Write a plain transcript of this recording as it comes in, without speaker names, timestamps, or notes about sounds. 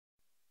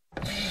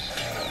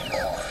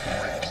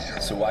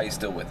So why are you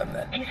still with him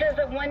then? He says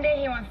that one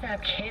day he wants to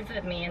have kids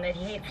with me and that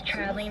he hates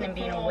traveling and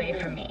being away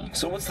from me.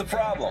 So what's the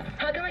problem?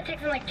 How come it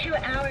takes him like 2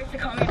 hours to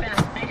call me back?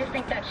 I just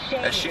think that's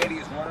shady. As shady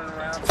as running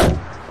around?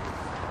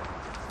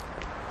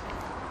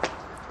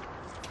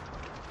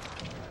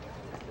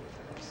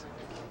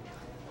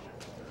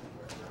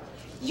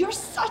 You're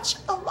such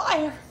a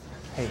liar.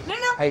 Hey. No.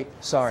 Hey,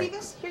 sorry. See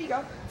this? Here you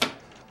go.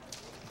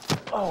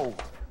 Oh.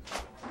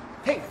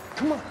 Hey,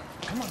 come on.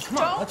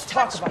 Don't Let's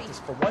talk touch about me. this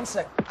for 1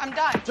 second. I'm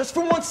done. Just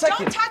for 1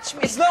 second. Don't touch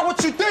me. It's not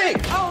what you think.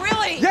 Oh,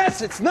 really?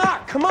 Yes, it's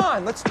not. Come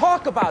on, let's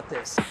talk about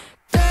this.